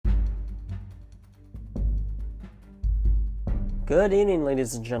Good evening,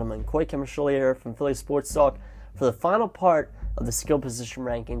 ladies and gentlemen. Coy Camiscioli here from Philly Sports Talk for the final part of the skill position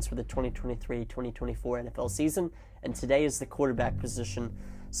rankings for the 2023-2024 NFL season, and today is the quarterback position,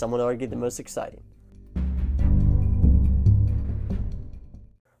 some would argue the most exciting.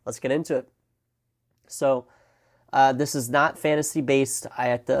 Let's get into it. So, this is not fantasy-based. I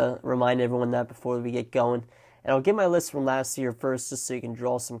have to remind everyone that before we get going. And I'll give my list from last year first just so you can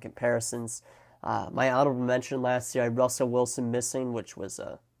draw some comparisons. My honorable mention last year, I had Russell Wilson missing, which was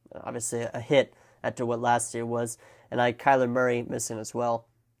obviously a hit after what last year was. And I had Kyler Murray missing as well.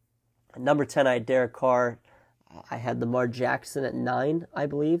 At number 10, I had Derek Carr. I had Lamar Jackson at 9, I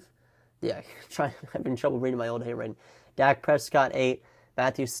believe. Yeah, I'm having trouble reading my old handwriting. Dak Prescott, 8.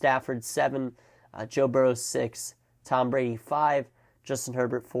 Matthew Stafford, 7. Joe Burrow, 6. Tom Brady, 5. Justin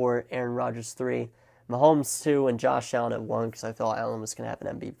Herbert, 4. Aaron Rodgers, 3. Mahomes, 2. And Josh Allen at 1 because I thought Allen was going to have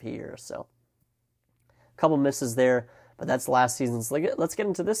an MVP year or so. Couple misses there, but that's last season's. Let's get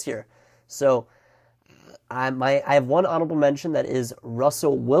into this year. So I have one honorable mention that is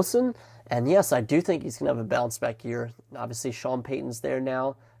Russell Wilson, and yes, I do think he's going to have a bounce back year. Obviously, Sean Payton's there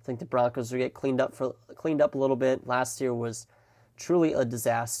now. I think the Broncos will get cleaned up a little bit. Last year was truly a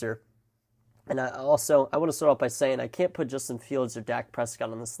disaster. And I want to start off by saying I can't put Justin Fields or Dak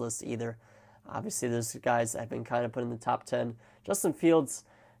Prescott on this list either. Obviously, there's guys that have been kind of put in the top 10. Justin Fields,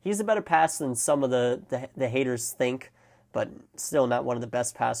 he's a better passer than some of the haters think, but still not one of the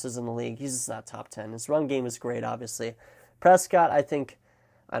best passers in the league. He's just not top 10. His run game is great, obviously. Prescott, I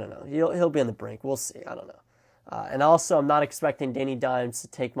don't know. He'll be on the brink. We'll see. I don't know. And also, I'm not expecting Danny Dimes to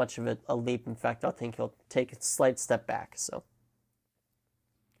take much of a leap. In fact, I think he'll take a slight step back. So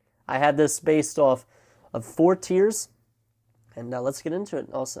I had this based off of 4 tiers, and let's get into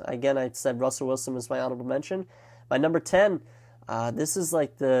it. Also, again, I said Russell Wilson was my honorable mention. My number 10. This is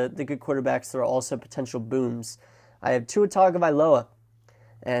like the good quarterbacks that are also potential booms. I have Tua Tagovailoa,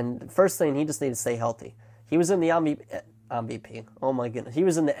 and first thing, he just needs to stay healthy. He was in the MVP. Oh my goodness, he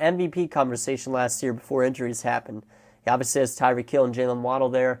was in the MVP conversation last year before injuries happened. He obviously has Tyreek Hill and Jalen Waddle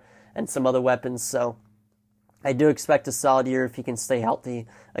there, and some other weapons. So I do expect a solid year if he can stay healthy.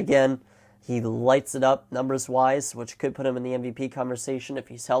 Again, he lights it up numbers wise, which could put him in the MVP conversation if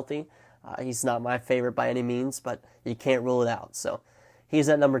he's healthy. He's not my favorite by any means, but you can't rule it out. So he's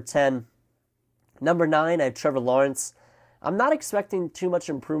at number 10. Number 9, I have Trevor Lawrence. I'm not expecting too much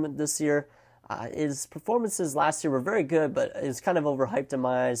improvement this year. His performances last year were very good, but it's kind of overhyped in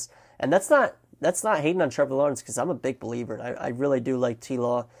my eyes. And that's not hating on Trevor Lawrence because I'm a big believer. And I really do like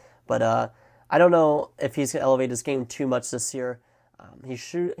T-Law. But I don't know if he's going to elevate his game too much this year. He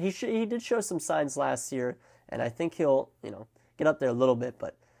did show some signs last year, and I think he'll get up there a little bit,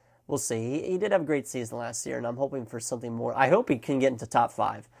 but we'll see. He did have a great season last year, and I'm hoping for something more. I hope he can get into top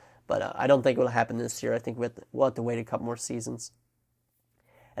 5, but I don't think it will happen this year. I think we'll have to wait a couple more seasons.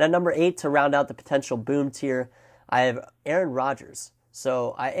 And at number 8, to round out the potential boom tier, I have Aaron Rodgers.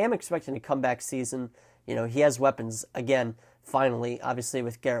 So I am expecting a comeback season. He has weapons, again, finally, obviously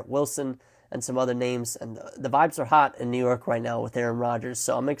with Garrett Wilson and some other names. And the vibes are hot in New York right now with Aaron Rodgers.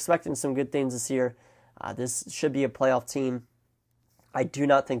 So I'm expecting some good things this year. This should be a playoff team. I do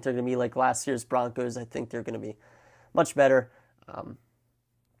not think they're going to be like last year's Broncos. I think they're going to be much better.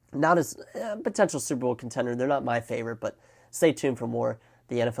 Not as potential Super Bowl contender. They're not my favorite, but stay tuned for more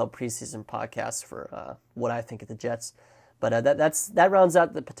the NFL preseason podcast for what I think of the Jets. But that rounds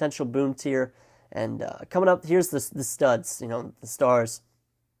out the potential boom tier. And coming up, here's the studs, the stars.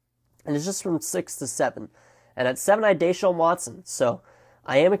 And it's just from 6 to 7. And at 7, I had Deshaun Watson. So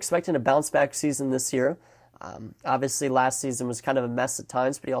I am expecting a bounce back season this year. Obviously, last season was kind of a mess at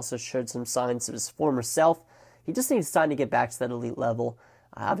times, but he also showed some signs of his former self. He just needs time to get back to that elite level.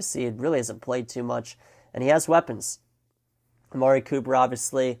 Obviously, it really hasn't played too much, and he has weapons. Amari Cooper,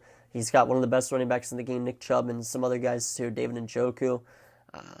 obviously, he's got one of the best running backs in the game, Nick Chubb, and some other guys too, David Njoku.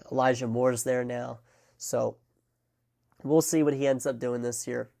 Elijah Moore's there now. So we'll see what he ends up doing this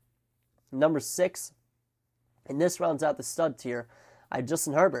year. Number 6, and this rounds out the stud tier, I have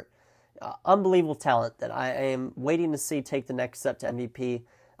Justin Herbert. Unbelievable talent that I am waiting to see take the next step to MVP.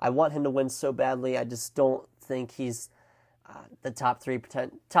 I want him to win so badly. I just don't think he's the top 3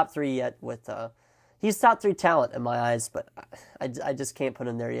 yet. He's top 3 talent in my eyes, but I just can't put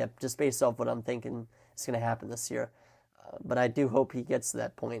him there yet, just based off what I'm thinking is going to happen this year. But I do hope he gets to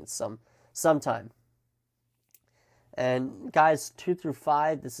that point sometime. And guys, 2 through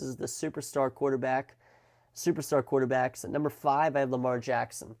 5, this is the superstar quarterbacks. At number 5, I have Lamar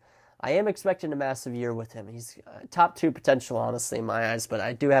Jackson. I am expecting a massive year with him. He's top 2 potential, honestly, in my eyes, but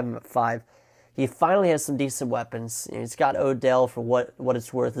I do have him at 5. He finally has some decent weapons. He's got Odell for what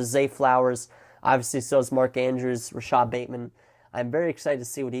it's worth. Zay Flowers, obviously, so is Mark Andrews, Rashad Bateman. I'm very excited to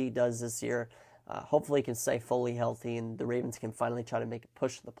see what he does this year. Hopefully he can stay fully healthy and the Ravens can finally try to make a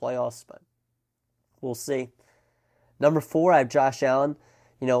push in the playoffs, but we'll see. Number 4, I have Josh Allen.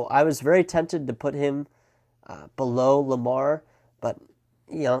 I was very tempted to put him below Lamar, but,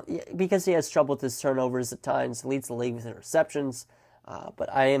 because he has trouble with his turnovers at times, leads the league with interceptions,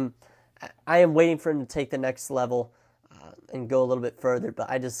 but I am waiting for him to take the next level and go a little bit further, but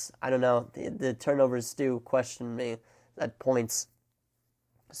I don't know. The turnovers do question me at points.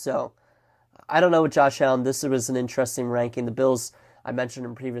 So, I don't know with Josh Allen. This was an interesting ranking. The Bills, I mentioned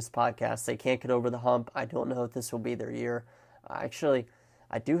in previous podcasts, they can't get over the hump. I don't know if this will be their year. Actually,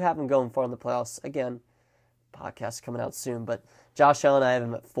 I do have them going far in the playoffs. Again, podcast coming out soon, but Josh Allen, I have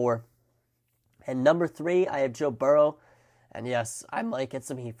him at 4. And number 3, I have Joe Burrow. And yes, I might get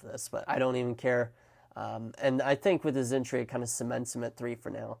some heat for this, but I don't even care. And I think with his injury, it kind of cements him at 3 for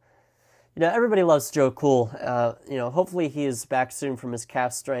now. Everybody loves Joe Cool. Hopefully he is back soon from his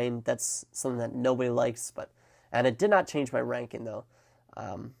calf strain. That's something that nobody likes, and it did not change my ranking, though.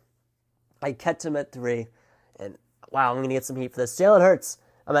 I kept him at 3, and wow, I'm going to get some heat for this. Jalen Hurts,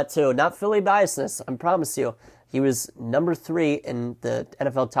 I'm at 2. Not Philly biasness, I promise you. He was number 3 in the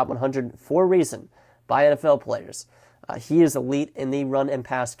NFL Top 100 for a reason by NFL players. He is elite in the run and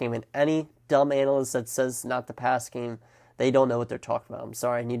pass game, and any dumb analyst that says not the pass game, they don't know what they're talking about. I'm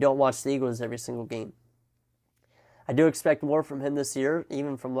sorry, and you don't watch the Eagles every single game. I do expect more from him this year,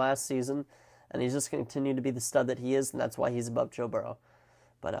 even from last season, and he's just going to continue to be the stud that he is, and that's why he's above Joe Burrow.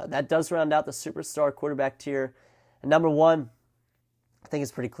 But that does round out the superstar quarterback tier. And number 1, I think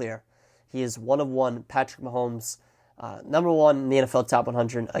it's pretty clear. He is one of one, Patrick Mahomes, number 1 in the NFL Top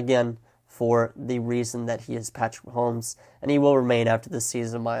 100, again, for the reason that he is Patrick Mahomes, and he will remain after this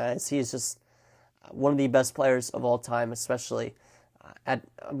season in my eyes. He is just one of the best players of all time, especially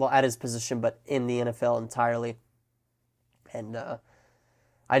at his position, but in the NFL entirely. And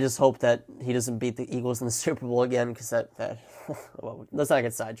I just hope that he doesn't beat the Eagles in the Super Bowl again, because well, let's not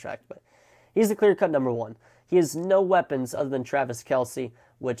get sidetracked, but he's the clear-cut number 1. He has no weapons other than Travis Kelce,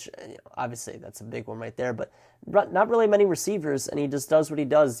 which obviously that's a big one right there, but not really many receivers, and he just does what he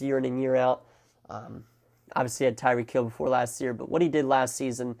does year in and year out. Obviously, he had Tyreek Hill before last year, but what he did last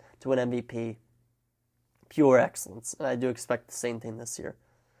season to win MVP, pure excellence, and I do expect the same thing this year.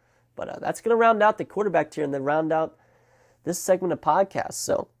 But that's going to round out the quarterback tier and then round out this segment of podcast.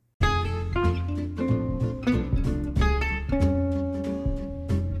 So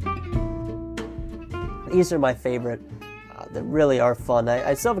these are my favorite. That really are fun.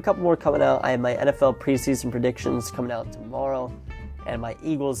 I still have a couple more coming out. I have my NFL preseason predictions coming out tomorrow, and my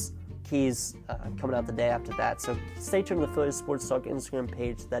Eagles keys coming out the day after that. So stay tuned to the Philly Sports Talk Instagram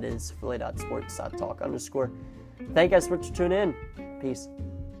page. That is philly.sports.talk_. Thank you guys so much for tuning in. Peace.